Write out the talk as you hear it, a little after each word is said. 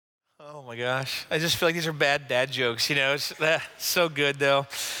Oh my gosh. I just feel like these are bad dad jokes, It's so good though.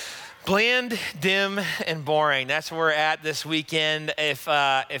 Bland, dim, and boring. That's where we're at this weekend.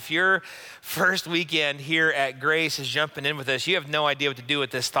 If your first weekend here at Grace is jumping in with us, you have no idea what to do with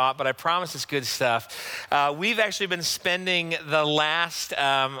this thought, but I promise it's good stuff. We've actually been spending the last,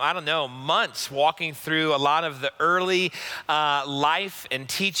 months walking through a lot of the early life and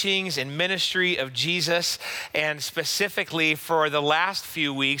teachings and ministry of Jesus. And specifically for the last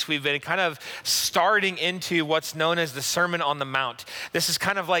few weeks, we've been kind of starting into what's known as the Sermon on the Mount. This is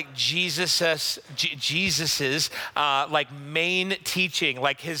kind of like Jesus's like main teaching,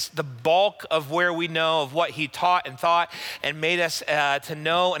 like the bulk of where we know of what he taught and thought and made us to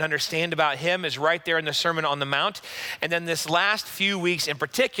know and understand about him is right there in the Sermon on the Mount. And then this last few weeks in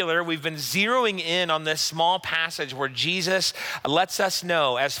particular, we've been zeroing in on this small passage where Jesus lets us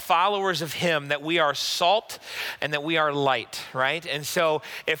know as followers of him that we are salt and that we are light, right? And so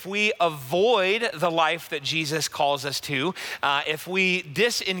if we avoid the life that Jesus calls us to, if we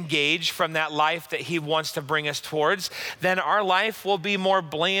disengage from that life that he wants to bring us towards, then our life will be more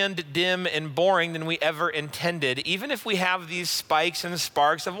bland, dim, and boring than we ever intended. Even if we have these spikes and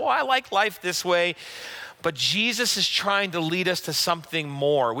sparks of, well, I like life this way, but Jesus is trying to lead us to something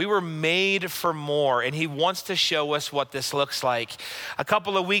more. We were made for more, and he wants to show us what this looks like. A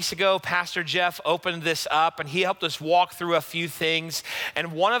couple of weeks ago, Pastor Jeff opened this up, and he helped us walk through a few things.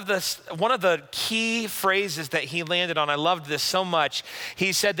 And one of the key phrases that he landed on, I loved this so much.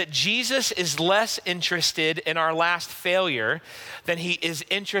 He said that Jesus is less interested in our last failure than he is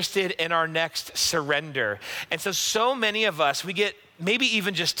interested in our next surrender. And so many of us, we get maybe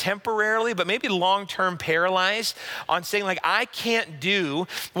even just temporarily, but maybe long-term paralyzed on saying like, I can't do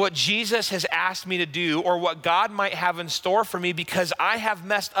what Jesus has asked me to do or what God might have in store for me because I have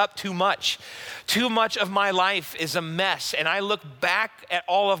messed up too much. Too much of my life is a mess, and I look back at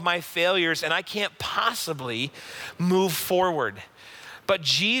all of my failures and I can't possibly move forward. But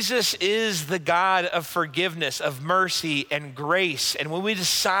Jesus is the God of forgiveness, of mercy and grace. And when we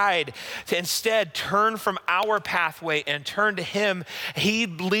decide to instead turn from our pathway and turn to him, he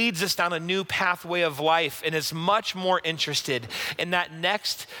leads us down a new pathway of life and is much more interested in that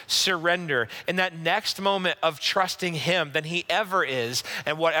next surrender, in that next moment of trusting him than he ever is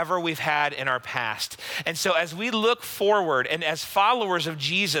in whatever we've had in our past. And so as we look forward and as followers of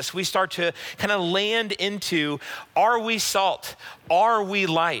Jesus, we start to kind of land into, are we salt? Are we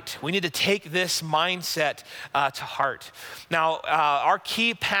light? We need to take this mindset to heart. Now, our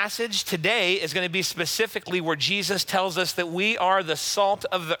key passage today is going to be specifically where Jesus tells us that we are the salt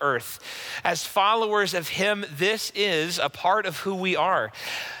of the earth. As followers of him, this is a part of who we are.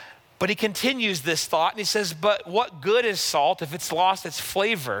 But he continues this thought and he says, but what good is salt if it's lost its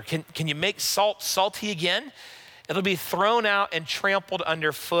flavor? Can you make salt salty again? It'll be thrown out and trampled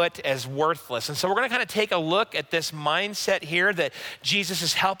underfoot as worthless. And so we're going to kind of take a look at this mindset here that Jesus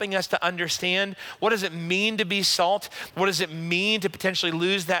is helping us to understand. What does it mean to be salt? What does it mean to potentially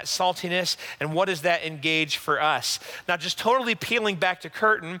lose that saltiness? And what does that engage for us? Now, just totally peeling back the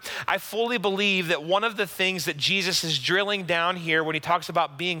curtain, I fully believe that one of the things that Jesus is drilling down here when he talks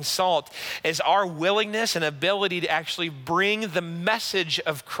about being salt is our willingness and ability to actually bring the message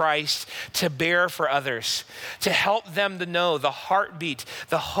of Christ to bear for others, to help them to know the heartbeat,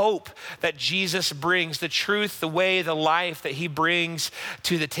 the hope that Jesus brings, the truth, the way, the life that he brings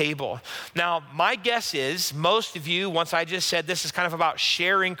to the table. Now, my guess is most of you, once I just said this is kind of about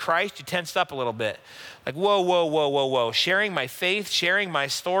sharing Christ, you tensed up a little bit. Like, whoa. Sharing my faith, sharing my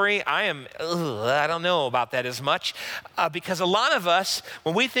story, I don't know about that as much. Because a lot of us,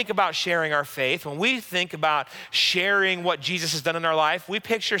 when we think about sharing our faith, when we think about sharing what Jesus has done in our life, we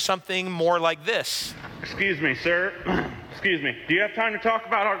picture something more like this. Excuse me, sir. Excuse me. Do you have time to talk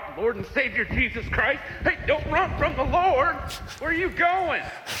about our Lord and Savior, Jesus Christ? Hey, don't run from the Lord. Where are you going?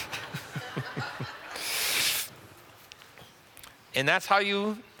 And that's how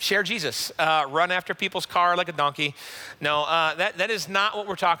you share Jesus. Run after people's car like a donkey. No, that is not what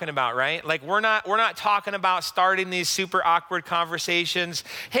we're talking about, right? Like we're not talking about starting these super awkward conversations.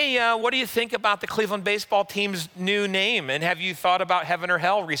 Hey, what do you think about the Cleveland baseball team's new name? And have you thought about heaven or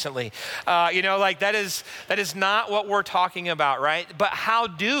hell recently? That is not what we're talking about, right? But how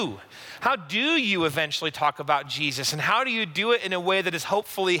do you eventually talk about Jesus? And how do you do it in a way that is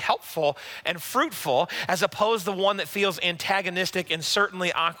hopefully helpful and fruitful as opposed to one that feels antagonistic and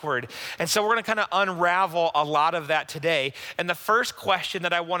certainly awkward? And so we're going to kind of unravel a lot of that today. And the first question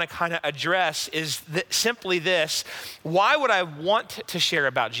that I want to kind of address is simply this: why would I want to share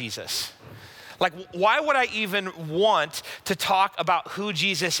about Jesus? Like, why would I even want to talk about who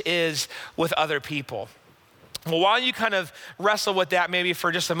Jesus is with other people? Well, while you kind of wrestle with that maybe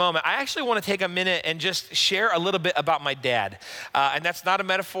for just a moment, I actually want to take a minute and just share a little bit about my dad. And that's not a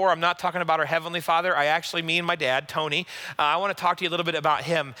metaphor. I'm not talking about our Heavenly Father. I actually mean my dad, Tony. I want to talk to you a little bit about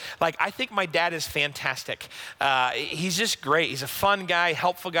him. Like, I think my dad is fantastic. He's just great. He's a fun guy,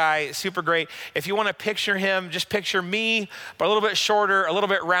 helpful guy, super great. If you want to picture him, just picture me, but a little bit shorter, a little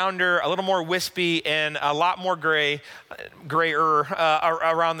bit rounder, a little more wispy, and a lot more grayer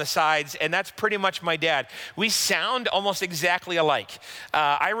around the sides. And that's pretty much my dad. We sound almost exactly alike.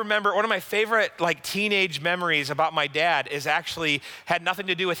 I remember one of my favorite teenage memories about my dad is actually had nothing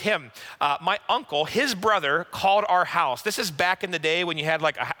to do with him. My uncle, his brother, called our house. This is back in the day when you had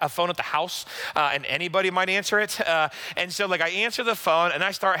a phone at the house and anybody might answer it. And so I answer the phone and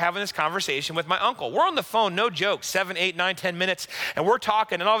I start having this conversation with my uncle. We're on the phone, no joke, 7, 8, 9, 10 minutes, and we're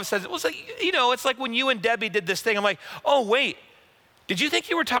talking, and all of a sudden it was it's like when you and Debbie did this thing. I'm like, oh wait, did you think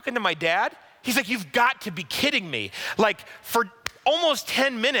you were talking to my dad? He's like, you've got to be kidding me. For almost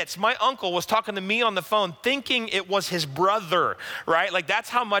 10 minutes, my uncle was talking to me on the phone thinking it was his brother, right? That's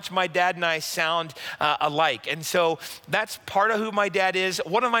how much my dad and I sound alike. And so that's part of who my dad is.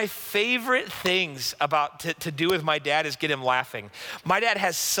 One of my favorite things to do with my dad is get him laughing. My dad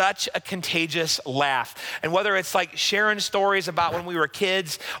has such a contagious laugh. And whether it's sharing stories about when we were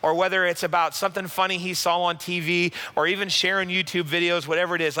kids, or whether it's about something funny he saw on TV, or even sharing YouTube videos,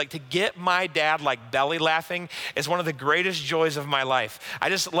 whatever it is, to get my dad belly laughing is one of the greatest joys of my life. I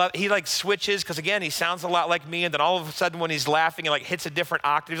just love, he switches, because again, he sounds a lot like me, and then all of a sudden when he's laughing, it hits a different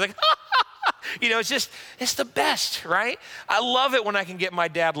octave. He's like, it's the best, right? I love it when I can get my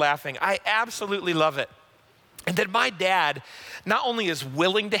dad laughing. I absolutely love it. And then my dad not only is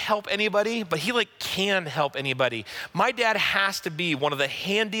willing to help anybody, but he can help anybody. My dad has to be one of the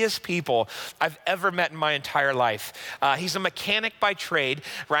handiest people I've ever met in my entire life. He's a mechanic by trade,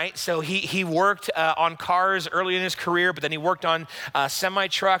 right? So he worked on cars early in his career, but then he worked on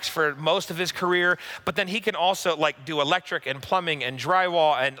semi-trucks for most of his career. But then he can also do electric and plumbing and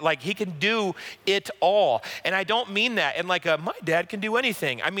drywall, and he can do it all. And I don't mean that in my dad can do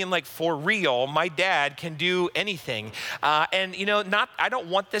anything. I mean for real, my dad can do anything. And I don't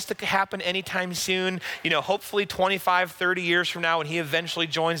want this to happen anytime soon. Hopefully 25, 30 years from now when he eventually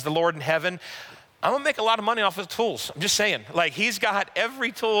joins the Lord in heaven, I'm gonna make a lot of money off his tools. I'm just saying, he's got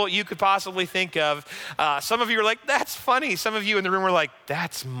every tool you could possibly think of. Some of you are like, that's funny. Some of you in the room are like,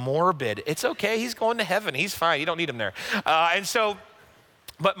 that's morbid. It's okay, he's going to heaven. He's fine, you don't need him there.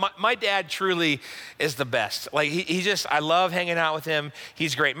 But my dad truly is the best. I love hanging out with him.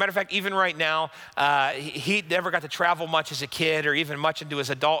 He's great. Matter of fact, even right now, he never got to travel much as a kid or even much into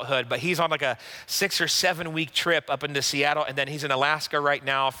his adulthood, but he's on a 6 or 7 week trip up into Seattle, and then he's in Alaska right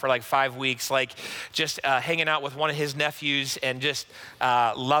now for 5 weeks, just hanging out with one of his nephews and just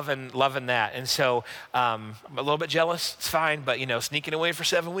loving that. And so I'm a little bit jealous. It's fine, but sneaking away for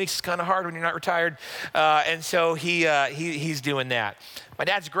 7 weeks is kind of hard when you're not retired. And so he's doing that. My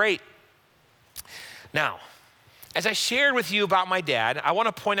dad's great. Now, as I shared with you about my dad, I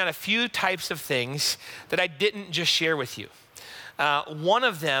want to point out a few types of things that I didn't just share with you. One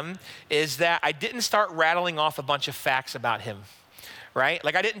of them is that I didn't start rattling off a bunch of facts about him, right?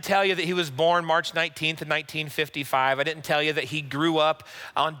 I didn't tell you that he was born March 19th in 1955. I didn't tell you that he grew up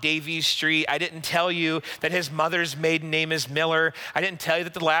on Davies Street. I didn't tell you that his mother's maiden name is Miller. I didn't tell you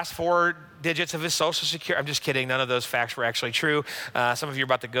that the last 4 digits of his social security. I'm just kidding. None of those facts were actually true. Some of you are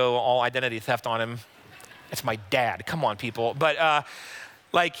about to go all identity theft on him. It's my dad. Come on, people. But I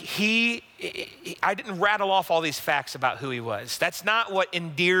didn't rattle off all these facts about who he was. That's not what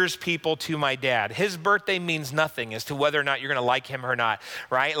endears people to my dad. His birthday means nothing as to whether or not you're going to like him or not,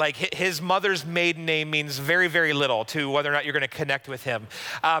 right? His mother's maiden name means very, very little to whether or not you're going to connect with him.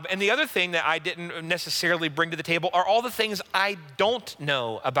 And the other thing that I didn't necessarily bring to the table are all the things I don't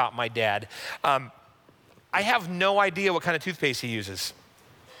know about my dad. I have no idea what kind of toothpaste he uses.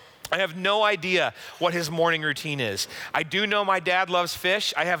 I have no idea what his morning routine is. I do know my dad loves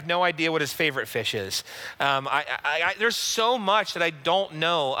fish. I have no idea what his favorite fish is. There's so much that I don't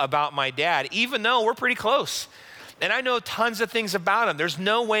know about my dad, even though we're pretty close. And I know tons of things about him. There's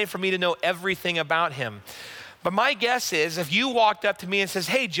no way for me to know everything about him. But my guess is if you walked up to me and says,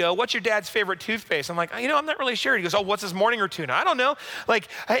 hey, Joe, what's your dad's favorite toothpaste? I'm like, I'm not really sure. He goes, oh, what's his morning routine? I don't know.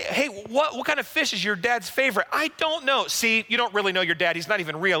 Hey, what kind of fish is your dad's favorite? I don't know. See, you don't really know your dad. He's not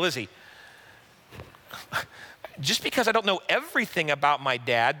even real, is he? Just because I don't know everything about my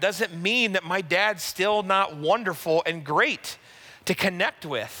dad doesn't mean that my dad's still not wonderful and great to connect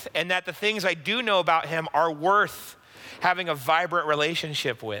with, and that the things I do know about him are worth having a vibrant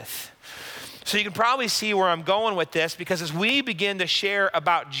relationship with. So you can probably see where I'm going with this, because as we begin to share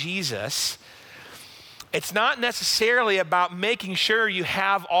about Jesus, It's not necessarily about making sure you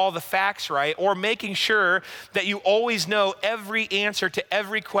have all the facts right or making sure that you always know every answer to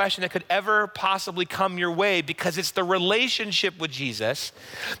every question that could ever possibly come your way, because it's the relationship with Jesus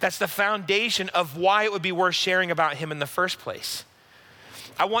that's the foundation of why it would be worth sharing about him in the first place.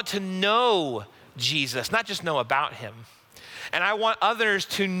 I want to know Jesus, not just know about him. And I want others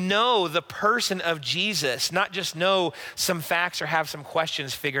to know the person of Jesus, not just know some facts or have some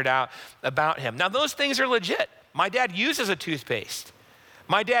questions figured out about him. Now, those things are legit. My dad uses a toothpaste.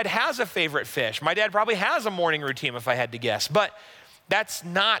 My dad has a favorite fish. My dad probably has a morning routine, if I had to guess. But that's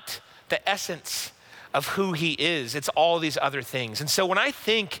not the essence of who he is. It's all these other things. And so when I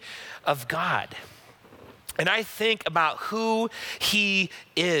think of God, and I think about who he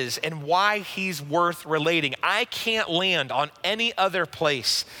is and why he's worth relating, I can't land on any other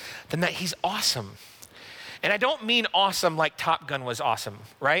place than that he's awesome. And I don't mean awesome like Top Gun was awesome,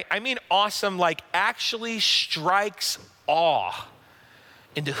 right? I mean awesome like actually strikes awe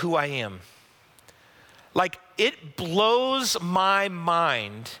into who I am. Like, it blows my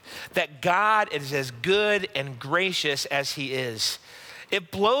mind that God is as good and gracious as he is. It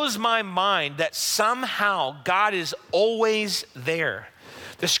blows my mind that somehow God is always there.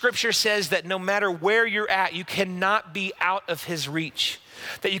 The scripture says that no matter where you're at, you cannot be out of his reach,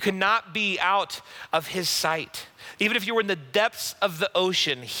 that you cannot be out of his sight. Even if you were in the depths of the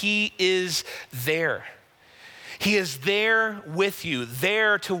ocean, he is there. He is there with you,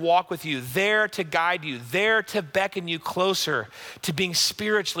 there to walk with you, there to guide you, there to beckon you closer to being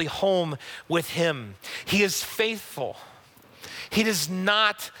spiritually home with him. He is faithful. He does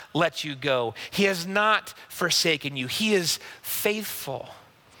not let you go. He has not forsaken you. He is faithful.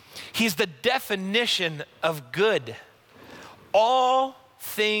 He's the definition of good. All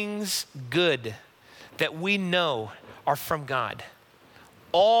things good that we know are from God.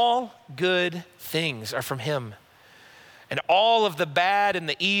 All good things are from him. And all of the bad and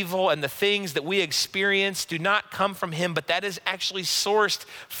the evil and the things that we experience do not come from him, but that is actually sourced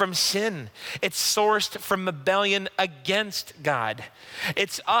from sin. It's sourced from rebellion against God.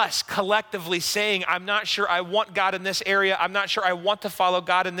 It's us collectively saying, I'm not sure I want God in this area. I'm not sure I want to follow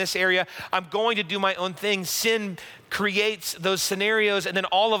God in this area. I'm going to do my own thing. Sin creates those scenarios, and then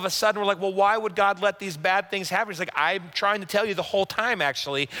all of a sudden we're like, well, why would God let these bad things happen? It's like, I'm trying to tell you the whole time,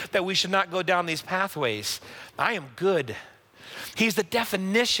 actually, that we should not go down these pathways. I am good. He's the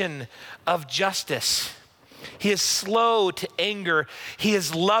definition of justice. He is slow to anger. He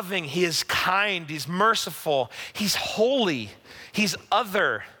is loving. He is kind. He's merciful. He's holy. He's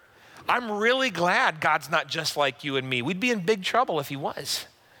other. I'm really glad God's not just like you and me. We'd be in big trouble if he was.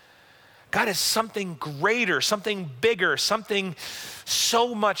 God is something greater, something bigger, something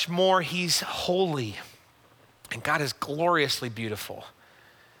so much more. He's holy. And God is gloriously beautiful.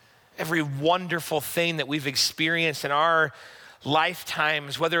 Every wonderful thing that we've experienced in our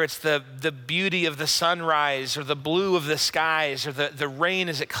lifetimes, whether it's the beauty of the sunrise or the blue of the skies or the rain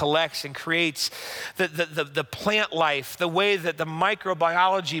as it collects and creates the plant life, the way that the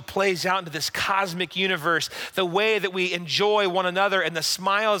microbiology plays out into this cosmic universe, the way that we enjoy one another and the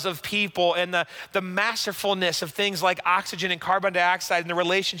smiles of people and the masterfulness of things like oxygen and carbon dioxide and the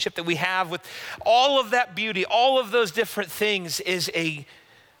relationship that we have with all of that beauty, all of those different things is a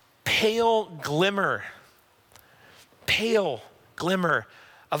pale glimmer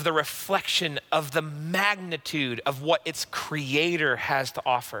of the reflection of the magnitude of what its creator has to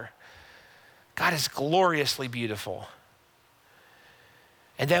offer. God is gloriously beautiful.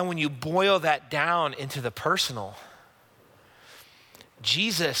 And then when you boil that down into the personal,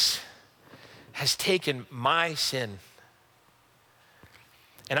 Jesus has taken my sin.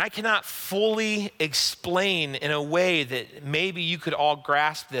 And I cannot fully explain in a way that maybe you could all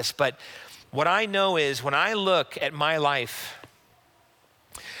grasp this, but what I know is when I look at my life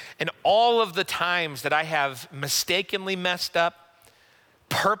and all of the times that I have mistakenly messed up,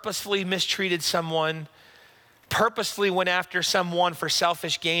 purposefully mistreated someone, purposefully went after someone for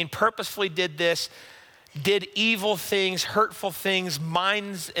selfish gain, purposefully did this, did evil things, hurtful things,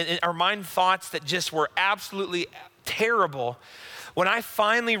 mind thoughts that just were absolutely terrible. When I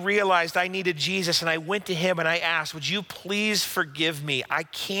finally realized I needed Jesus and I went to him and I asked, would you please forgive me? I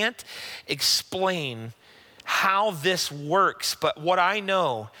can't explain how this works, but what I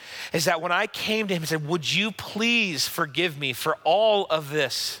know is that when I came to him and said, would you please forgive me for all of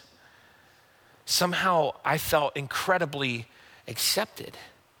this? Somehow I felt incredibly accepted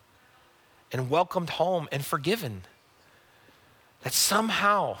and welcomed home and forgiven. That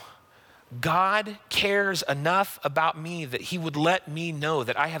somehow God cares enough about me that he would let me know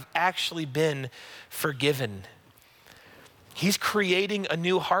that I have actually been forgiven. He's creating a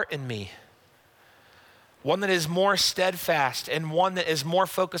new heart in me. one that is more steadfast, and one that is more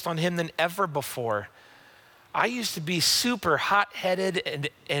focused on him than ever before. I used to be super hot-headed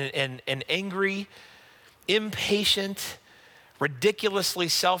and angry, impatient, ridiculously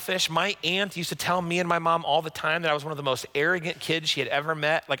selfish. My aunt used to tell me and my mom all the time that I was one of the most arrogant kids she had ever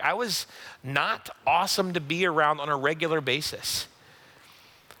met. Like, I was not awesome to be around on a regular basis.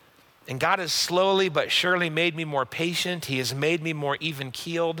 And God has slowly but surely made me more patient. He has made me more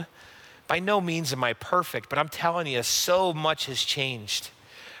even-keeled. By no means am I perfect, but I'm telling you, so much has changed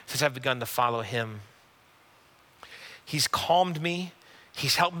since I've begun to follow him. He's calmed me.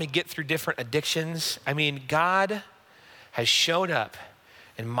 He's helped me get through different addictions. I mean, God has showed up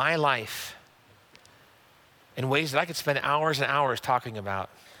in my life in ways that I could spend hours and hours talking about.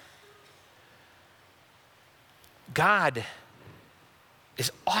 God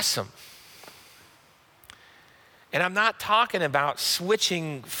is awesome. And I'm not talking about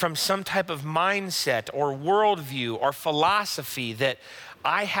switching from some type of mindset or worldview or philosophy that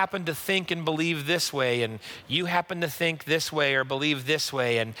I happen to think and believe this way, and you happen to think this way or believe this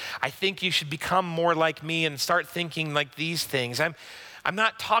way, and I think you should become more like me and start thinking like these things. I'm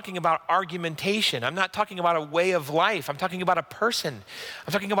not talking about argumentation. I'm not talking about a way of life. I'm talking about a person.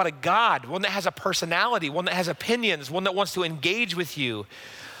 I'm talking about a God, one that has a personality, one that has opinions, one that wants to engage with you.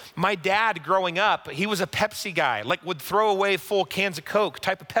 My dad growing up, he was a Pepsi guy, like would throw away full cans of Coke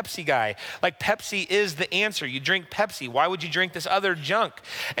type of Pepsi guy. Like Pepsi is the answer. You drink Pepsi. Why would you drink this other junk?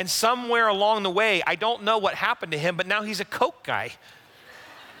 And somewhere along the way, I don't know what happened to him, but now he's a Coke guy.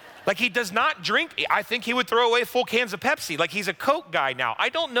 Like he does not drink, I think he would throw away full cans of Pepsi. Like he's a Coke guy now. I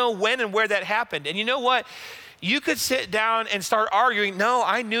don't know when and where that happened. And you know what? You could sit down and start arguing, no,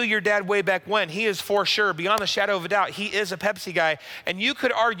 I knew your dad way back when. He is for sure, beyond a shadow of a doubt, he is a Pepsi guy. And you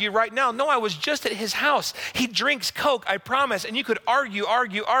could argue right now, no, I was just at his house. He drinks Coke, I promise. And you could argue,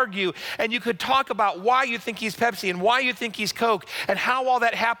 and you could talk about why you think he's Pepsi and why you think he's Coke and how all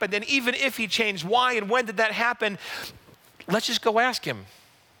that happened. And even if he changed, why and when did that happen? Let's just go ask him.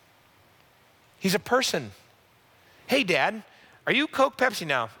 He's a person. Hey, Dad. Are you Coke, Pepsi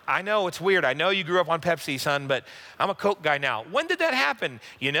now? I know it's weird. I know you grew up on Pepsi, son, but I'm a Coke guy now. When did that happen?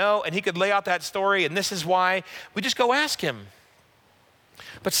 You know, and he could lay out that story, and this is why. We just go ask him.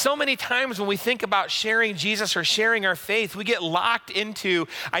 But so many times when we think about sharing Jesus or sharing our faith, we get locked into,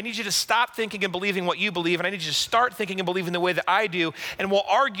 I need you to stop thinking and believing what you believe, and I need you to start thinking and believing the way that I do, and we'll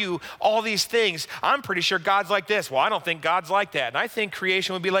argue all these things. I'm pretty sure God's like this. Well, I don't think God's like that. And I think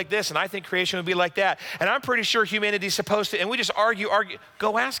creation would be like this, and I think creation would be like that. And I'm pretty sure humanity's supposed to, and we just argue.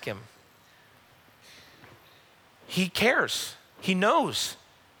 Go ask him. He cares. He knows.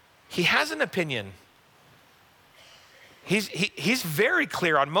 He has an opinion. He's very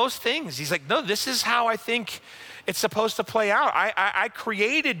clear on most things. He's like, no, this is how I think it's supposed to play out. I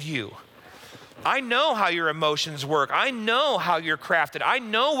created you. I know how your emotions work. I know how you're crafted. I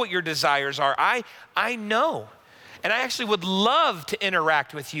know what your desires are. I know. And I actually would love to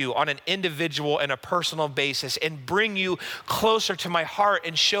interact with you on an individual and a personal basis and bring you closer to my heart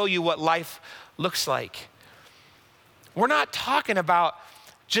and show you what life looks like. We're not talking about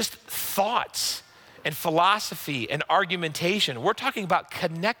just thoughts and philosophy and argumentation. We're talking about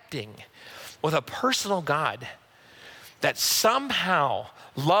connecting with a personal God that somehow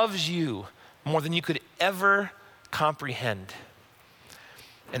loves you more than you could ever comprehend.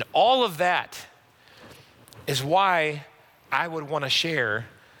 And all of that is why I would want to share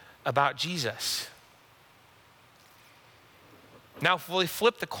about Jesus. Now, if we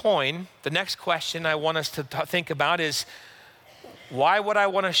flip the coin, the next question I want us to think about is, why would I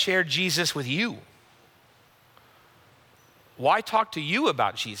want to share Jesus with you? Why talk to you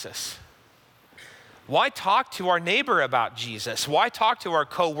about Jesus? Why talk to our neighbor about Jesus? Why talk to our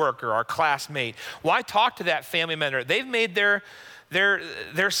coworker, our classmate? Why talk to that family member? They've made their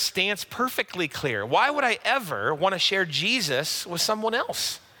stance perfectly clear. Why would I ever want to share Jesus with someone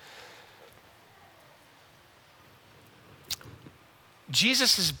else?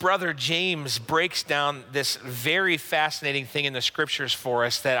 Jesus' brother James breaks down this very fascinating thing in the scriptures for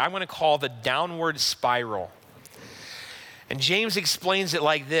us that I'm going to call the downward spiral. And James explains it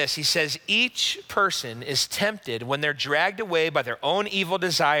like this. He says, each person is tempted when they're dragged away by their own evil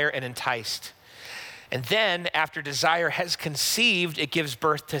desire and enticed. And then after desire has conceived, it gives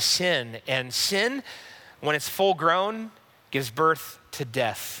birth to sin. And sin, when it's full grown, gives birth to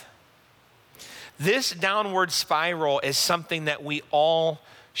death. This downward spiral is something that we all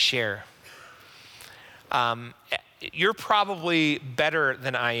share. You're probably better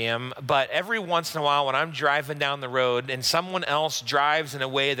than I am, but every once in a while when I'm driving down the road and someone else drives in a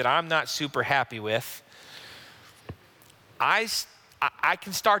way that I'm not super happy with, I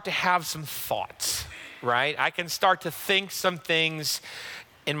can start to have some thoughts. right? I can start to think some things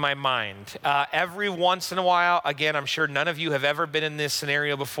in my mind. Every once in a while, again, I'm sure none of you have ever been in this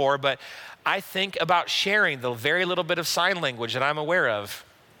scenario before, but I think about sharing the very little bit of sign language that I'm aware of.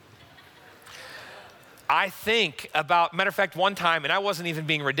 I think about, matter of fact, one time, and I wasn't even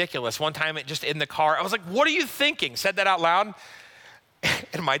being ridiculous, one time just in the car, I was like, what are you thinking? Said that out loud.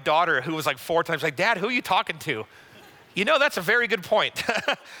 And my daughter, who was like 4 times, like, Dad, who are you talking to? You know, that's a very good point.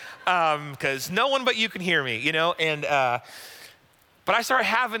 Because no one but you can hear me, you know? And, but I started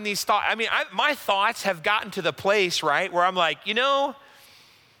having these thoughts. I mean, my thoughts have gotten to the place, right, where I'm like, you know,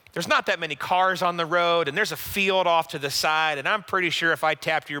 there's not that many cars on the road, and there's a field off to the side, and I'm pretty sure if I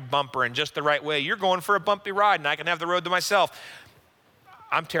tapped your bumper in just the right way, you're going for a bumpy ride, and I can have the road to myself.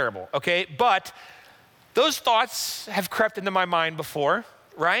 I'm terrible, okay? But those thoughts have crept into my mind before,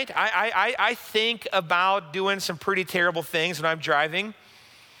 right? I think about doing some pretty terrible things when I'm driving.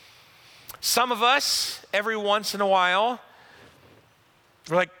 Some of us, every once in a while,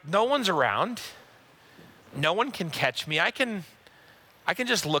 we're like, no one's around. No one can catch me. I can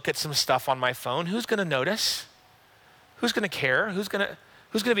just look at some stuff on my phone. Who's going to notice? Who's going to care? Who's going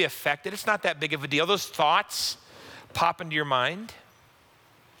to be affected? It's not that big of a deal. Those thoughts pop into your mind.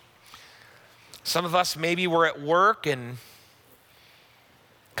 Some of us, maybe we're at work and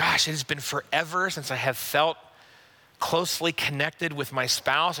gosh, it has been forever since I have felt closely connected with my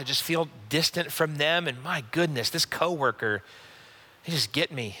spouse. I just feel distant from them, and my goodness, this coworker, they just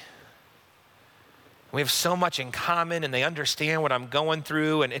get me. We have so much in common, and they understand what I'm going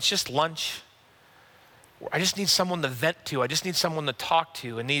through, and it's just lunch. I just need someone to vent to. I just need someone to talk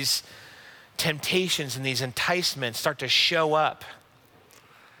to, and these temptations and these enticements start to show up.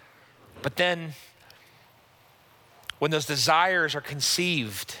 But then, when those desires are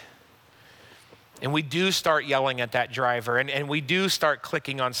conceived, and we do start yelling at that driver, and we do start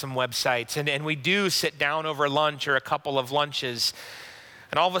clicking on some websites, and we do sit down over lunch or a couple of lunches,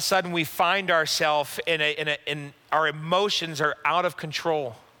 and all of a sudden we find ourselves in our emotions are out of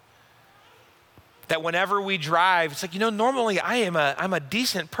control. That whenever we drive, it's like, you know, normally I'm a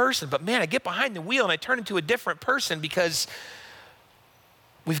decent person, but man, I get behind the wheel and I turn into a different person because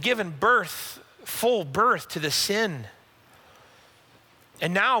we've given full birth to the sin.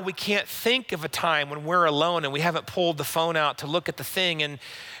 And now we can't think of a time when we're alone and we haven't pulled the phone out to look at the thing. And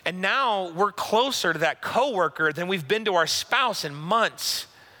now we're closer to that coworker than we've been to our spouse in months.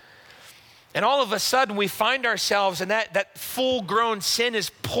 And all of a sudden we find ourselves, and that full-grown sin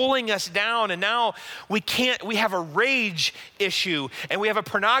is pulling us down. And now we have a rage issue, and we have a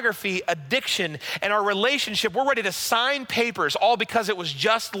pornography addiction, and our relationship, we're ready to sign papers all because it was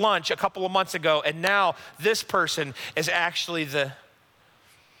just lunch a couple of months ago. And now this person is actually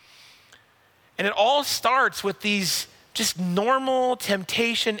and it all starts with these just normal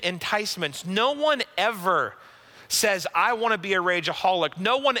temptation enticements. No one ever says, I want to be a rageaholic.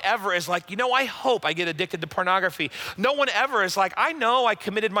 No one ever is like, you know, I hope I get addicted to pornography. No one ever is like, I know I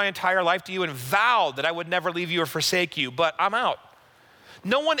committed my entire life to you and vowed that I would never leave you or forsake you, but I'm out.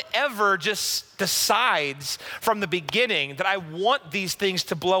 No one ever just decides from the beginning that I want these things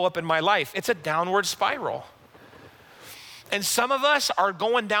to blow up in my life. It's a downward spiral. And some of us are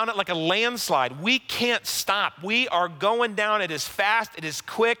going down it like a landslide. We can't stop. We are going down. It is fast. It is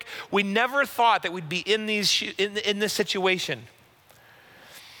quick. We never thought that we'd be in this situation.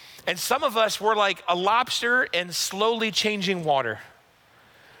 And some of us, we're like a lobster in slowly changing water.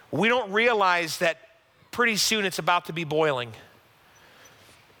 We don't realize that pretty soon it's about to be boiling.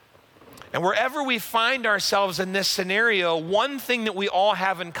 And wherever we find ourselves in this scenario, one thing that we all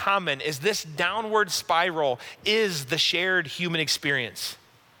have in common is this downward spiral is the shared human experience.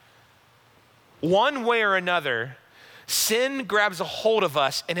 One way or another, sin grabs a hold of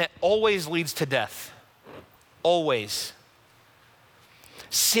us and it always leads to death. Always.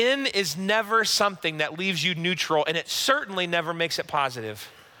 Sin is never something that leaves you neutral, and it certainly never makes it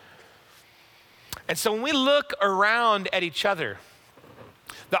positive. And so when we look around at each other,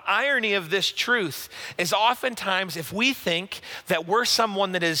 the irony of this truth is oftentimes if we think that we're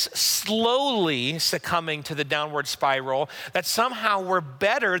someone that is slowly succumbing to the downward spiral, that somehow we're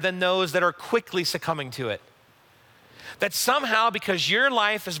better than those that are quickly succumbing to it. That somehow because your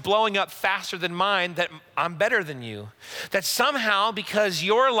life is blowing up faster than mine, that I'm better than you. That somehow because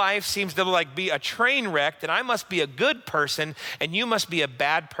your life seems to like be a train wreck, that I must be a good person and you must be a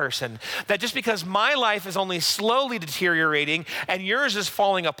bad person. That just because my life is only slowly deteriorating and yours is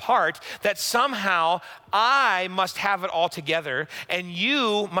falling apart, that somehow I must have it all together and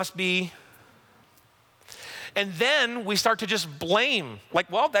you must be. And then we start to just blame,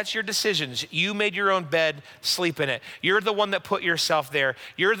 like, well, that's your decisions. You made your own bed, sleep in it. You're the one that put yourself there.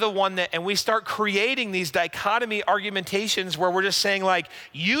 You're the one that, and we start creating these dichotomy argumentations where we're just saying like,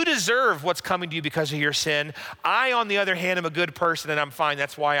 you deserve what's coming to you because of your sin. I, on the other hand, am a good person and I'm fine.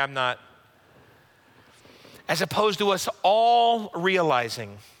 That's why I'm not. As opposed to us all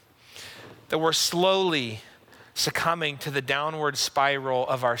realizing that we're slowly succumbing to the downward spiral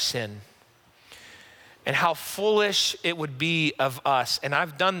of our sin. And how foolish it would be of us, and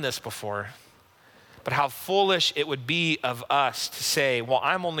I've done this before, but how foolish it would be of us to say, well,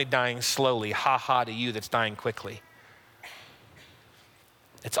 I'm only dying slowly, ha ha to you that's dying quickly.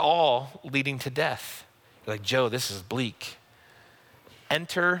 It's all leading to death. You're like, Joe, this is bleak.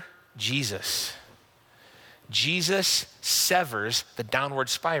 Enter Jesus. Jesus severs the downward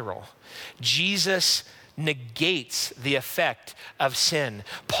spiral. Jesus negates the effect of sin.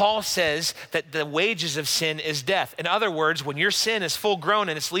 Paul says that the wages of sin is death. In other words, when your sin is full grown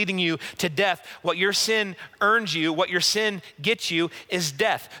and it's leading you to death, what your sin earns you, what your sin gets you is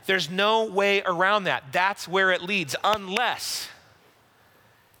death. There's no way around that. That's where it leads, unless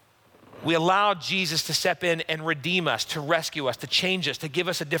we allow Jesus to step in and redeem us, to rescue us, to change us, to give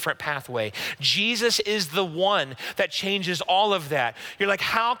us a different pathway. Jesus is the one that changes all of that. You're like,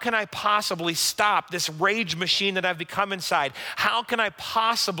 how can I possibly stop this rage machine that I've become inside? How can I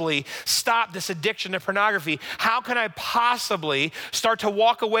possibly stop this addiction to pornography? How can I possibly start to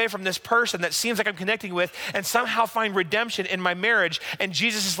walk away from this person that seems like I'm connecting with and somehow find redemption in my marriage? And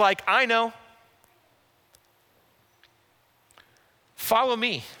Jesus is like, I know. Follow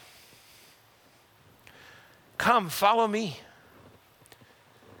me. Come, follow me.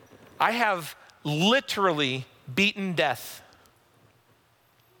 I have literally beaten death.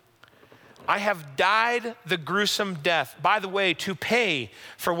 I have died the gruesome death, by the way, to pay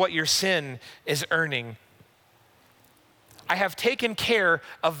for what your sin is earning. I have taken care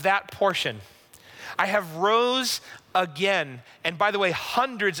of that portion. I have rose again. And by the way,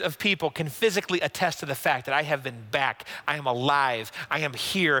 hundreds of people can physically attest to the fact that I have been back. I am alive. I am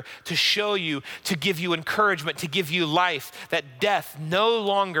here to show you, to give you encouragement, to give you life, that death no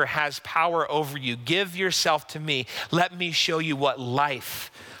longer has power over you. Give yourself to me. Let me show you what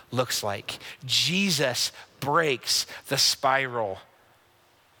life looks like. Jesus breaks the spiral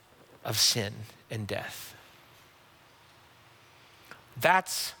of sin and death.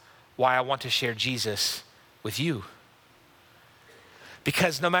 That's why I want to share Jesus with you.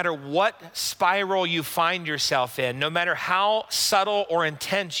 Because no matter what spiral you find yourself in, no matter how subtle or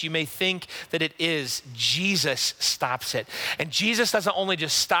intense you may think that it is, Jesus stops it. And Jesus doesn't only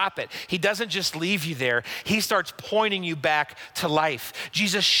just stop it, he doesn't just leave you there, he starts pointing you back to life.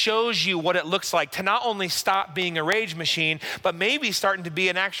 Jesus shows you what it looks like to not only stop being a rage machine, but maybe starting to be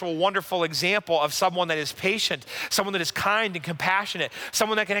an actual wonderful example of someone that is patient, someone that is kind and compassionate,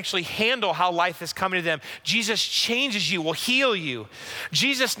 someone that can actually handle how life is coming to them. Jesus changes you, will heal you.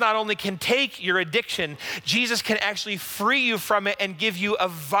 Jesus not only can take your addiction, Jesus can actually free you from it and give you a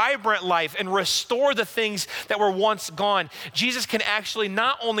vibrant life and restore the things that were once gone. Jesus can actually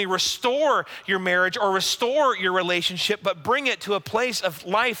not only restore your marriage or restore your relationship, but bring it to a place of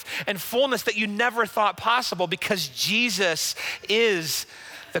life and fullness that you never thought possible, because Jesus is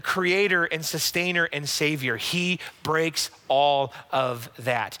the creator and sustainer and savior. He breaks all of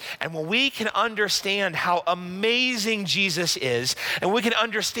that. And when we can understand how amazing Jesus is, and we can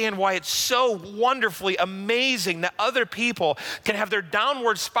understand why it's so wonderfully amazing that other people can have their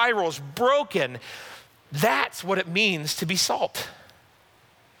downward spirals broken, that's what it means to be salt.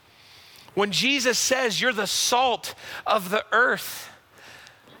 When Jesus says you're the salt of the earth,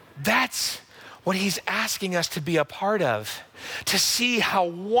 that's what he's asking us to be a part of, to see how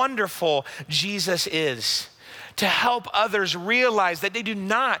wonderful Jesus is, to help others realize that they do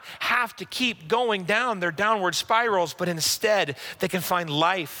not have to keep going down their downward spirals, but instead they can find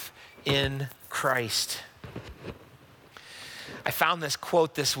life in Christ. I found this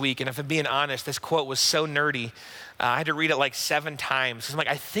quote this week, and if I'm being honest, this quote was so nerdy. I had to read it like 7 times. I'm like,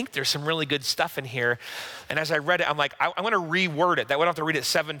 I think there's some really good stuff in here. And as I read it, I'm like, I'm going to reword it. That way I don't have to read it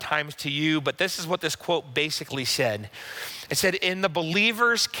 7 times to you, but this is what this quote basically said. It said, in the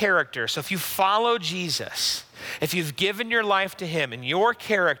believer's character, so if you follow Jesus, if you've given your life to him, in your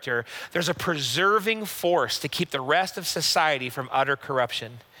character, there's a preserving force to keep the rest of society from utter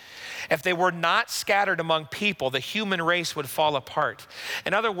corruption. If they were not scattered among people, the human race would fall apart.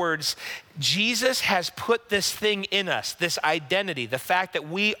 In other words, Jesus has put this thing in us, this identity, the fact that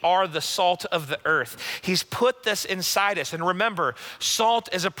we are the salt of the earth. He's put this inside us. And remember, salt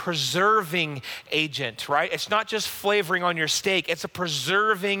is a preserving agent, right? It's not just flavoring on your steak, it's a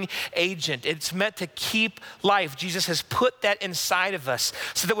preserving agent. It's meant to keep life. Jesus has put that inside of us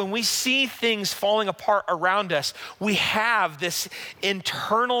so that when we see things falling apart around us, we have this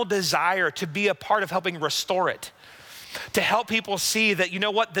internal desire to be a part of helping restore it. To help people see that, you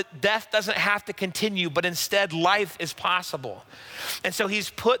know what, that death doesn't have to continue, but instead life is possible. And so he's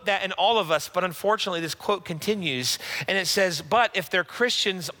put that in all of us, but unfortunately this quote continues and it says, but if they're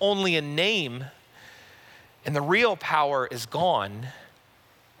Christians only in name and the real power is gone,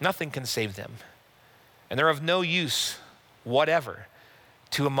 nothing can save them. And they're of no use whatever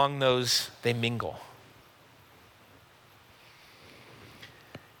to among those they mingle.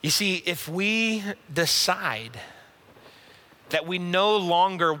 You see, if we decide that we no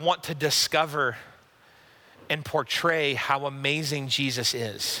longer want to discover and portray how amazing Jesus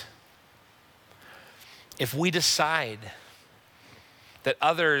is, if we decide that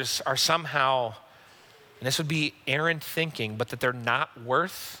others are somehow, and this would be errant thinking, but that they're not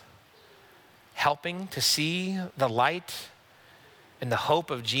worth helping to see the light and the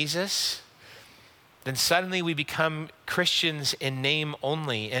hope of Jesus, then suddenly we become Christians in name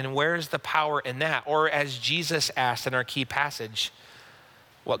only. And where's the power in that? Or as Jesus asked in our key passage,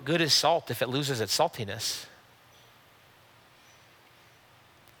 what good is salt if it loses its saltiness?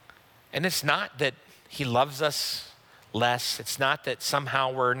 And it's not that he loves us less. It's not that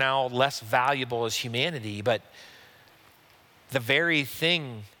somehow we're now less valuable as humanity, but the very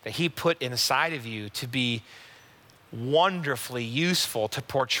thing that he put inside of you to be wonderfully useful to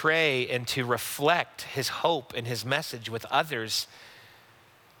portray and to reflect his hope and his message with others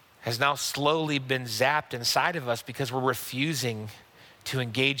has now slowly been zapped inside of us because we're refusing to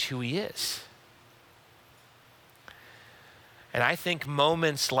engage who he is. And I think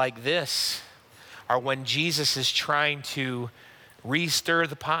moments like this are when Jesus is trying to re-stir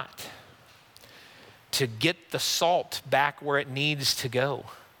the pot, to get the salt back where it needs to go,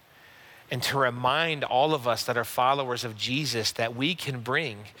 and to remind all of us that are followers of Jesus that we can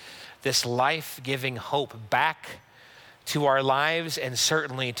bring this life-giving hope back to our lives and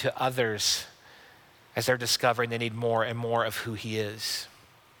certainly to others as they're discovering they need more and more of who he is.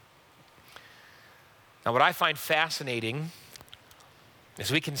 Now, what I find fascinating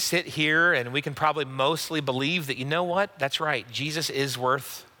is we can sit here and we can probably mostly believe that, you know what, that's right, Jesus is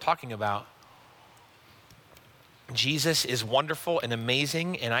worth talking about. Jesus is wonderful and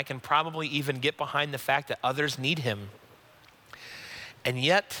amazing, and I can probably even get behind the fact that others need him. And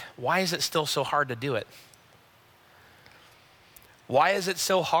yet, why is it still so hard to do it? Why is it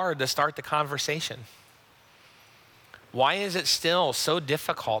so hard to start the conversation? Why is it still so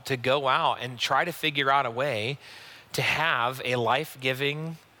difficult to go out and try to figure out a way to have a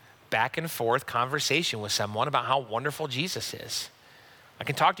life-giving, back and forth conversation with someone about how wonderful Jesus is? I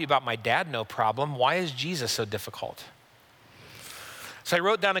can talk to you about my dad, no problem. Why is Jesus so difficult? So I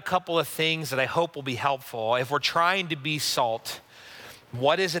wrote down a couple of things that I hope will be helpful. If we're trying to be salt,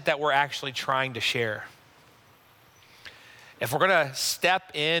 what is it that we're actually trying to share? If we're gonna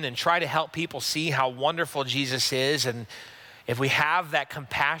step in and try to help people see how wonderful Jesus is, and if we have that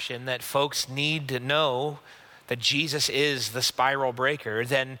compassion that folks need to know that Jesus is the spiral breaker,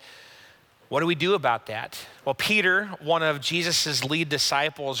 then what do we do about that? Well, Peter, one of Jesus's lead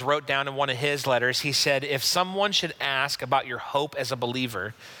disciples, wrote down in one of his letters, he said, if someone should ask about your hope as a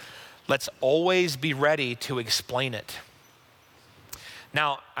believer, let's always be ready to explain it.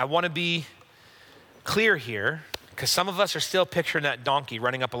 Now, I want to be clear here, because some of us are still picturing that donkey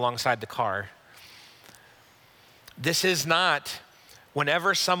running up alongside the car. This is not,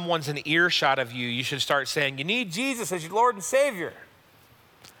 whenever someone's in earshot of you, you should start saying, you need Jesus as your Lord and Savior.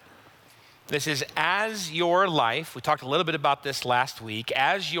 This is as your life, we talked a little bit about this last week,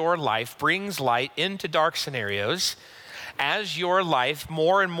 as your life brings light into dark scenarios, as your life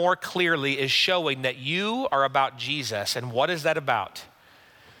more and more clearly is showing that you are about Jesus. And what is that about?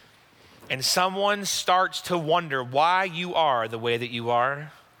 And someone starts to wonder why you are the way that you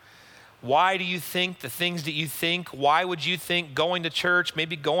are. Why do you think the things that you think? Why would you think going to church,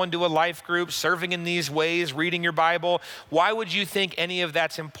 maybe going to a life group, serving in these ways, reading your Bible, why would you think any of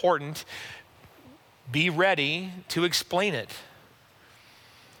that's important? Be ready to explain it.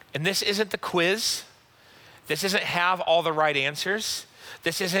 And this isn't the quiz. This isn't have all the right answers.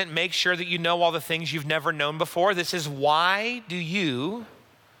 This isn't make sure that you know all the things you've never known before. This is, why do you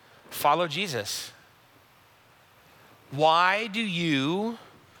follow Jesus? Why do you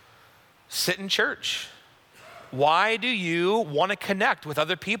sit in church? Why do you want to connect with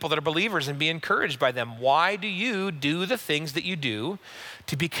other people that are believers and be encouraged by them? Why do you do the things that you do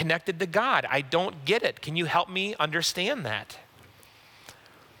to be connected to God? I don't get it. Can you help me understand that?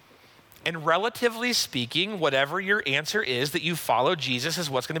 And relatively speaking, whatever your answer is that you follow Jesus is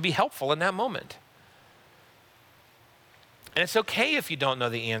what's going to be helpful in that moment. And it's okay if you don't know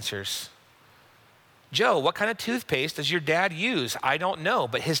the answers. Joe, what kind of toothpaste does your dad use? I don't know,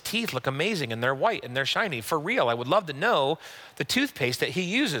 but his teeth look amazing and they're white and they're shiny. For real, I would love to know the toothpaste that he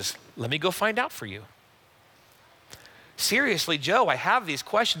uses. Let me go find out for you. Seriously, Joe, I have these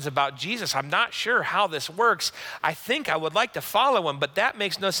questions about Jesus. I'm not sure how this works. I think I would like to follow him, but that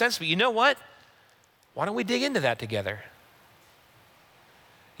makes no sense. But you know what? Why don't we dig into that together?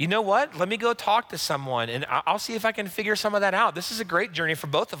 You know what? Let me go talk to someone and I'll see if I can figure some of that out. This is a great journey for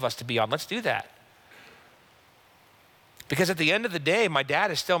both of us to be on. Let's do that. Because at the end of the day, my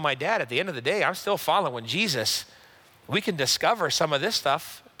dad is still my dad. At the end of the day, I'm still following Jesus. We can discover some of this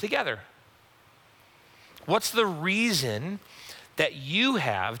stuff together. What's the reason that you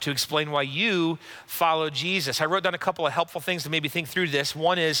have to explain why you follow Jesus? I wrote down a couple of helpful things to maybe think through this.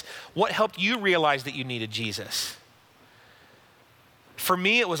 One is, what helped you realize that you needed Jesus? For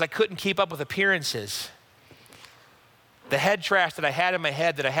me, it was I couldn't keep up with appearances. The head trash that I had in my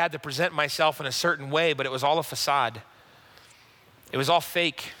head that I had to present myself in a certain way, but it was all a facade. It was all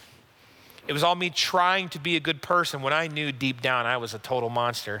fake. It was all me trying to be a good person when I knew deep down I was a total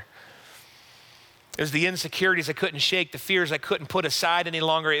monster. It was the insecurities I couldn't shake, the fears I couldn't put aside any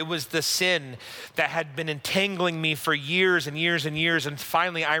longer. It was the sin that had been entangling me for years and years and years. And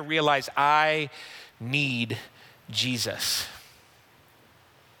finally I realized I need Jesus.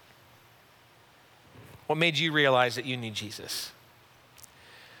 What made you realize that you need Jesus?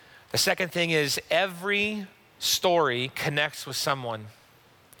 The second thing is every story connects with someone.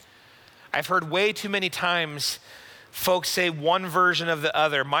 I've heard way too many times folks say one version of the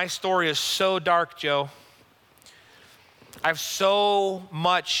other. My story is so dark, Joe. I have so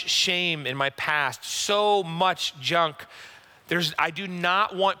much shame in my past, so much junk. I do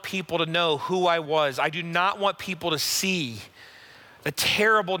not want people to know who I was. I do not want people to see the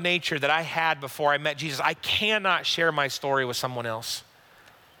terrible nature that I had before I met Jesus. I cannot share my story with someone else.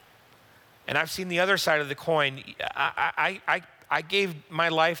 And I've seen the other side of the coin. I gave my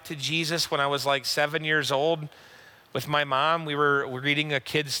life to Jesus when I was like 7 years old with my mom. We were reading a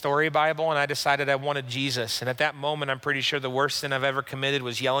kid's story Bible and I decided I wanted Jesus. And at that moment, I'm pretty sure the worst sin I've ever committed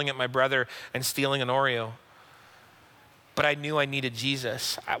was yelling at my brother and stealing an Oreo. But I knew I needed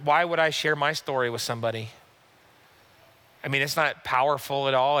Jesus. Why would I share my story with somebody? I mean, it's not powerful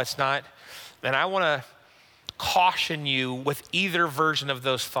at all. It's not, and I want to caution you with either version of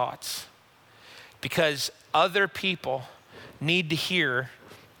those thoughts. Because other people need to hear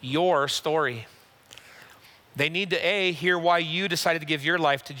your story. They need to A, hear why you decided to give your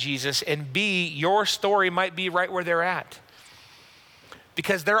life to Jesus, and B, your story might be right where they're at.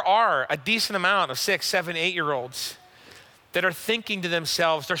 Because there are a decent amount of 6, 7, 8-year-olds that are thinking to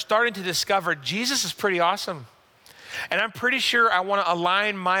themselves, they're starting to discover Jesus is pretty awesome. And I'm pretty sure I want to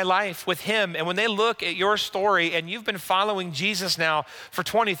align my life with him. And when they look at your story and you've been following Jesus now for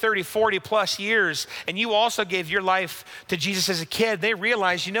 20, 30, 40 plus years, and you also gave your life to Jesus as a kid, they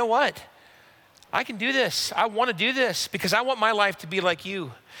realize, you know what? I can do this. I want to do this because I want my life to be like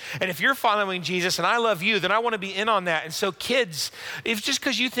you. And if you're following Jesus and I love you, then I want to be in on that. And so kids, if just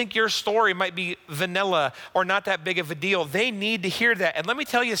because you think your story might be vanilla or not that big of a deal, they need to hear that. And let me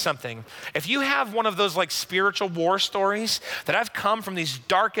tell you something. If you have one of those like spiritual war stories that I've come from these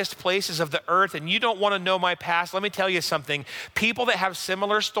darkest places of the earth and you don't want to know my past, let me tell you something. People that have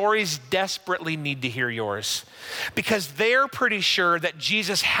similar stories desperately need to hear yours because they're pretty sure that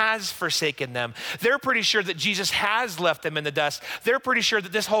Jesus has forsaken them. They're pretty sure that Jesus has left them in the dust. They're pretty sure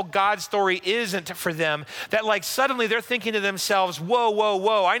that this whole God story isn't for them, that like suddenly they're thinking to themselves,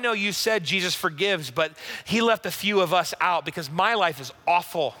 whoa, I know you said Jesus forgives, but he left a few of us out because my life is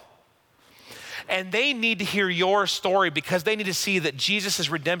awful. And they need to hear your story because they need to see that Jesus'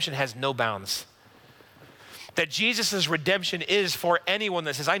 redemption has no bounds. That Jesus' redemption is for anyone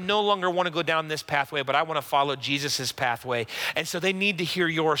that says, I no longer want to go down this pathway, but I want to follow Jesus' pathway. And so they need to hear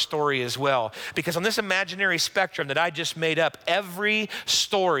your story as well. Because on this imaginary spectrum that I just made up, every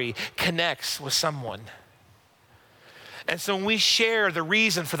story connects with someone. And so when we share the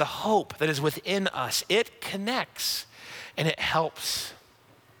reason for the hope that is within us, it connects and it helps.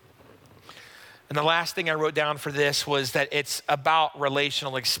 And the last thing I wrote down for this was that it's about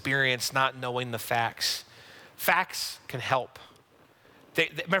relational experience, not knowing the facts. Facts can help.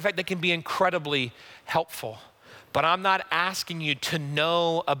 Matter of fact, they can be incredibly helpful. But I'm not asking you to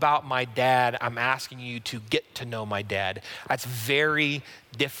know about my dad. I'm asking you to get to know my dad. That's very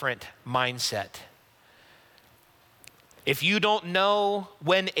different mindset. If you don't know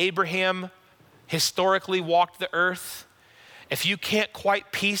when Abraham historically walked the earth, if you can't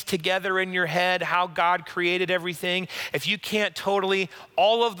quite piece together in your head how God created everything, if you can't totally,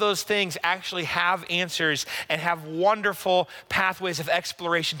 all of those things actually have answers and have wonderful pathways of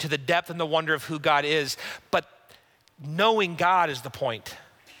exploration to the depth and the wonder of who God is. But knowing God is the point.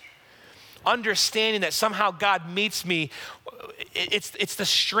 Understanding that somehow God meets me, it's the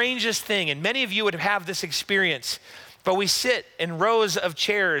strangest thing. And many of you would have this experience. But we sit in rows of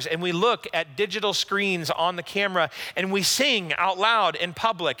chairs and we look at digital screens on the camera and we sing out loud in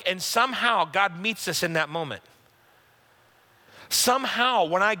public, and somehow God meets us in that moment. Somehow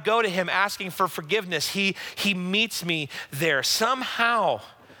when I go to him asking for forgiveness, he meets me there. Somehow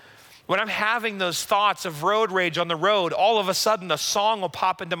when I'm having those thoughts of road rage on the road, all of a sudden a song will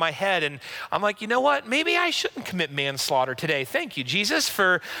pop into my head and I'm like, you know what? Maybe I shouldn't commit manslaughter today. Thank you, Jesus,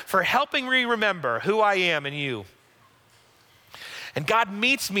 for helping me remember who I am in you. And God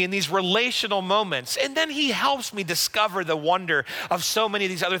meets me in these relational moments, and then he helps me discover the wonder of so many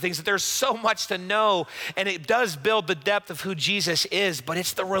of these other things, that there's so much to know, and it does build the depth of who Jesus is, but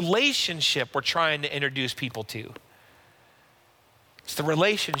it's the relationship we're trying to introduce people to. It's the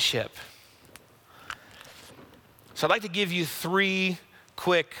relationship. So I'd like to give you 3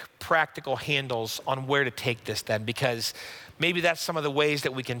 quick practical handles on where to take this then, because maybe that's some of the ways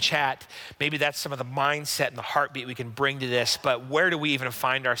that we can chat. Maybe that's some of the mindset and the heartbeat we can bring to this, but where do we even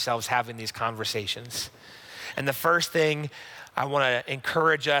find ourselves having these conversations? And the first thing I want to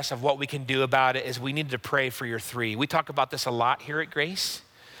encourage us of what we can do about it is we need to pray for your 3. We talk about this a lot here at Grace.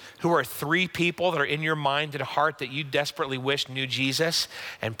 Who are 3 people that are in your mind and heart that you desperately wish knew Jesus,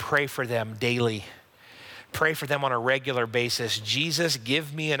 and pray for them daily. Pray for them on a regular basis. Jesus,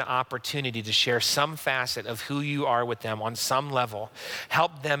 give me an opportunity to share some facet of who you are with them on some level.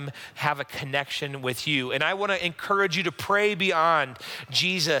 Help them have a connection with you. And I want to encourage you to pray beyond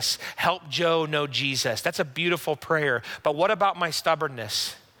Jesus. Help Joe know Jesus. That's a beautiful prayer. But what about my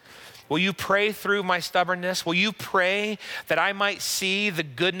stubbornness? Will you pray through my stubbornness? Will you pray that I might see the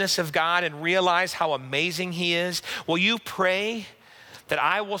goodness of God and realize how amazing he is? Will you pray that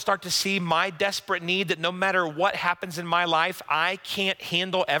I will start to see my desperate need, that no matter what happens in my life, I can't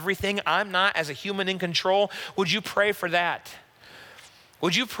handle everything. I'm not, as a human, in control. Would you pray for that?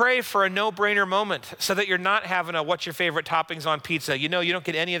 Would you pray for a no-brainer moment so that you're not having a what's your favorite toppings on pizza? You know, you don't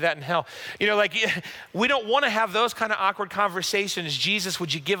get any of that in hell. You know, like, we don't want to have those kind of awkward conversations. Jesus,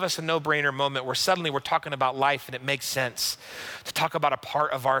 would you give us a no-brainer moment where suddenly we're talking about life and it makes sense to talk about a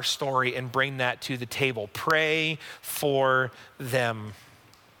part of our story and bring that to the table? Pray for them.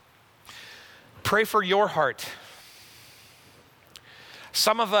 Pray for your heart.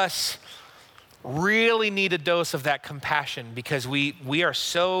 Some of us really need a dose of that compassion because we are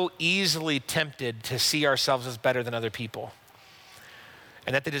so easily tempted to see ourselves as better than other people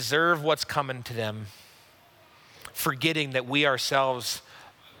and that they deserve what's coming to them, forgetting that we ourselves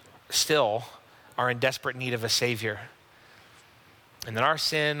still are in desperate need of a Savior and that our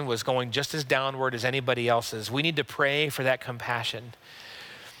sin was going just as downward as anybody else's. We need to pray for that compassion.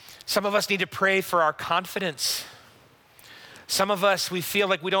 Some of us need to pray for our confidence. Some of us, we feel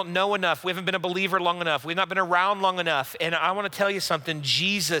like we don't know enough. We haven't been a believer long enough. We've not been around long enough. And I want to tell you something,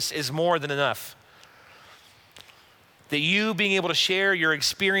 Jesus is more than enough. That you being able to share your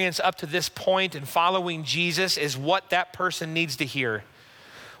experience up to this point and following Jesus is what that person needs to hear.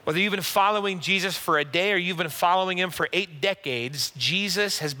 Whether you've been following Jesus for a day or you've been following him for 8 decades,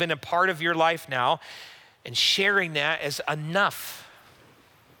 Jesus has been a part of your life now, and sharing that is enough.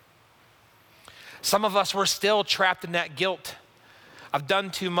 Some of us, we're still trapped in that guilt. I've done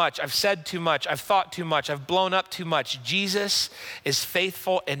too much. I've said too much. I've thought too much. I've blown up too much. Jesus is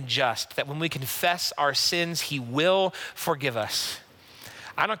faithful and just, that when we confess our sins, he will forgive us.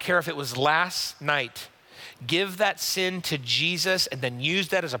 I don't care if it was last night. Give that sin to Jesus and then use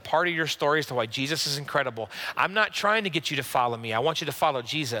that as a part of your story as to why Jesus is incredible. I'm not trying to get you to follow me. I want you to follow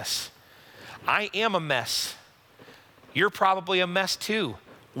Jesus. I am a mess. You're probably a mess too.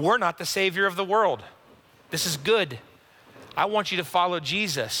 We're not the Savior of the world. This is good. I want you to follow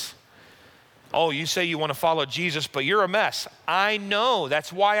Jesus. Oh, you say you want to follow Jesus, but you're a mess. I know.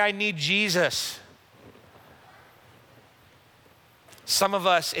 That's why I need Jesus. Some of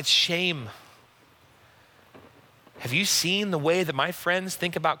us, it's shame. Have you seen the way that my friends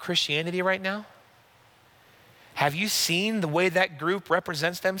think about Christianity right now? Have you seen the way that group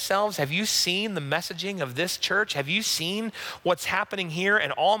represents themselves? Have you seen the messaging of this church? Have you seen what's happening here?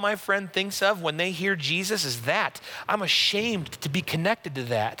 And all my friend thinks of when they hear Jesus is that. I'm ashamed to be connected to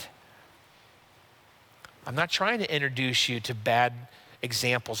that. I'm not trying to introduce you to bad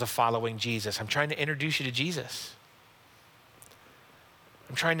examples of following Jesus. I'm trying to introduce you to Jesus.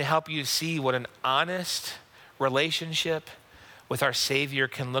 I'm trying to help you see what an honest relationship with our Savior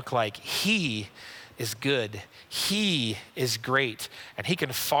can look like. He is good. He is great. And he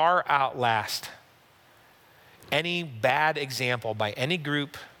can far outlast any bad example by any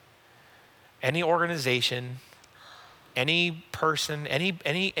group, any organization, any person,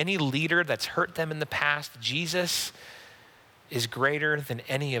 any leader that's hurt them in the past. Jesus is greater than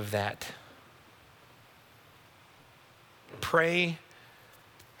any of that. Pray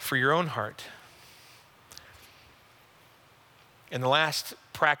for your own heart. And the last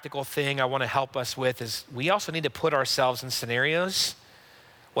practical thing I want to help us with is we also need to put ourselves in scenarios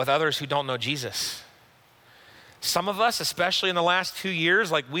with others who don't know Jesus. Some of us, especially in the last 2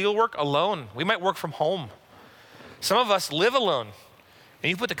 years, like we'll work alone. We might work from home. Some of us live alone. And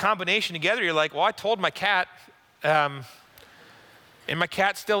you put the combination together, you're like, well, I told my cat, and my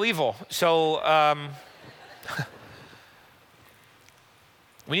cat's still evil. So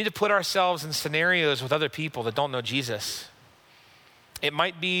we need to put ourselves in scenarios with other people that don't know Jesus. It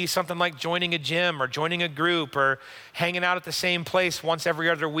might be something like joining a gym or joining a group or hanging out at the same place once every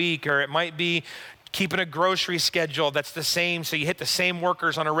other week, or it might be keeping a grocery schedule that's the same so you hit the same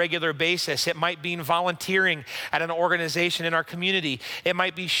workers on a regular basis. It might be volunteering at an organization in our community. It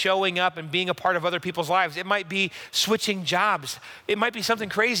might be showing up and being a part of other people's lives. It might be switching jobs. It might be something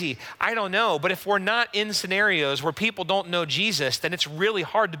crazy. I don't know. But if we're not in scenarios where people don't know Jesus, then it's really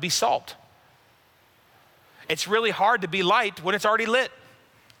hard to be salt. It's really hard to be light when it's already lit.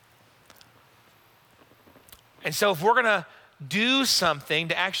 And so if we're going to do something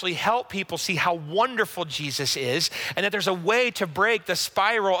to actually help people see how wonderful Jesus is and that there's a way to break the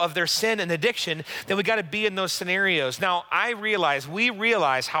spiral of their sin and addiction, then we got to be in those scenarios. Now, we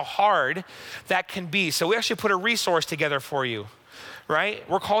realize how hard that can be. So we actually put a resource together for you, right?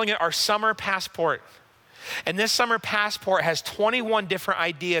 We're calling it our Summer Passport. And this Summer Passport has 21 different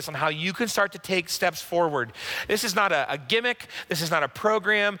ideas on how you can start to take steps forward. This is not a gimmick. This is not a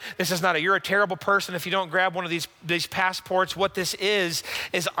program. This is not you're a terrible person if you don't grab one of these passports. What this is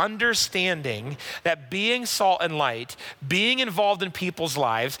understanding that being salt and light, being involved in people's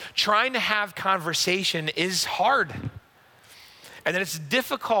lives, trying to have conversation is hard. And that it's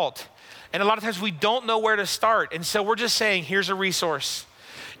difficult. And a lot of times we don't know where to start. And so we're just saying, here's a resource.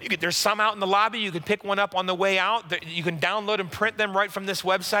 There's some out in the lobby. You can pick one up on the way out. You can download and print them right from this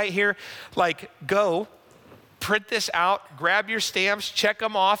website here. Like, go, print this out, grab your stamps, check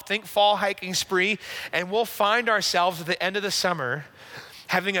them off, think fall hiking spree, and we'll find ourselves at the end of the summer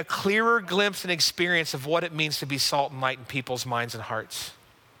having a clearer glimpse and experience of what it means to be salt and light in people's minds and hearts.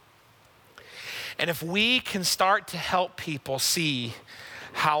 And if we can start to help people see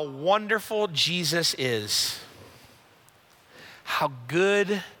how wonderful Jesus is, how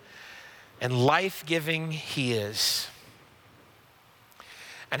good and life-giving he is,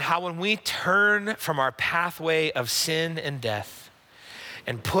 and how when we turn from our pathway of sin and death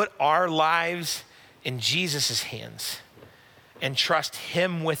and put our lives in Jesus' hands and trust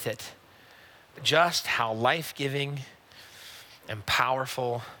him with it, just how life-giving and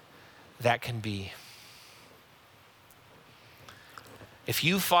powerful that can be. If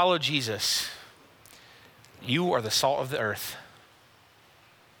you follow Jesus, you are the salt of the earth.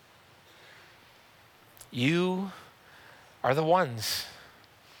 You are the ones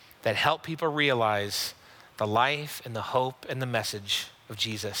that help people realize the life and the hope and the message of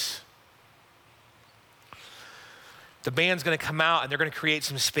Jesus. The band's going to come out and they're going to create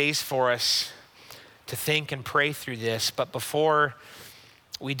some space for us to think and pray through this. But before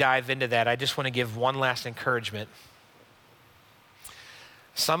we dive into that, I just want to give one last encouragement.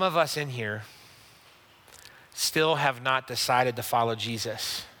 Some of us in here still have not decided to follow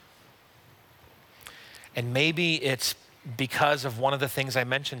Jesus. And maybe it's because of one of the things I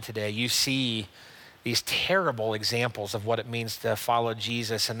mentioned today. You see these terrible examples of what it means to follow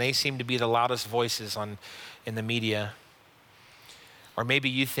Jesus, and they seem to be the loudest voices in the media. Or maybe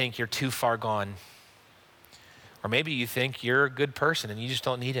you think you're too far gone. Or maybe you think you're a good person and you just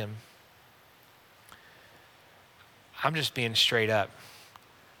don't need him. I'm just being straight up.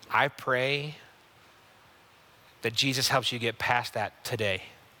 I pray that Jesus helps you get past that today.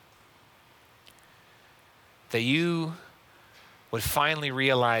 That you would finally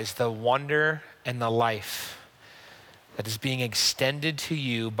realize the wonder and the life that is being extended to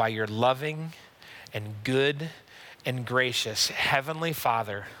you by your loving and good and gracious Heavenly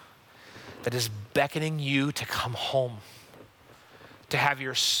Father that is beckoning you to come home, to have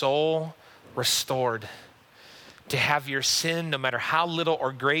your soul restored, to have your sin, no matter how little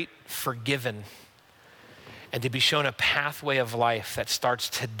or great, forgiven, and to be shown a pathway of life that starts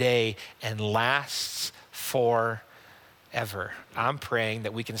today and lasts forever. I'm praying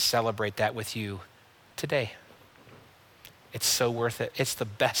that we can celebrate that with you today. It's so worth it. It's the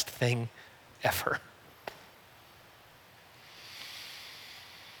best thing ever.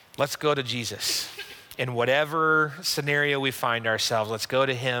 Let's go to Jesus. In whatever scenario we find ourselves, let's go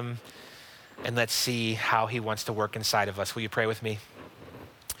to him and let's see how he wants to work inside of us. Will you pray with me?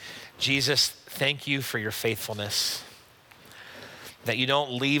 Jesus, thank you for your faithfulness, that you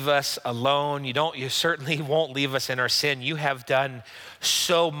don't leave us alone. You certainly won't leave us in our sin. You have done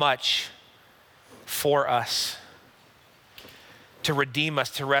so much for us, to redeem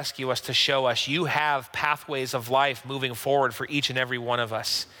us, to rescue us, to show us. You have pathways of life moving forward for each and every one of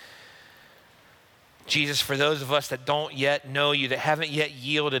us. Jesus, for those of us that don't yet know you, that haven't yet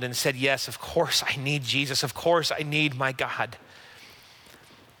yielded and said, yes, of course I need Jesus. Of course I need my God.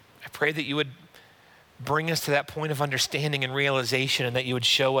 I pray that you would bring us to that point of understanding and realization, and that you would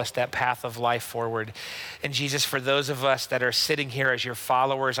show us that path of life forward. And Jesus, for those of us that are sitting here as your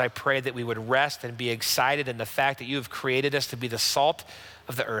followers, I pray that we would rest and be excited in the fact that you have created us to be the salt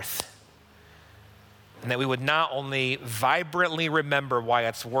of the earth. And that we would not only vibrantly remember why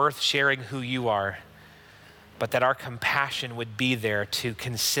it's worth sharing who you are, but that our compassion would be there to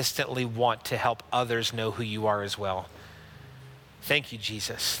consistently want to help others know who you are as well. Thank you,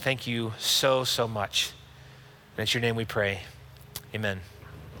 Jesus. Thank you so, so much. And it's your name we pray. Amen.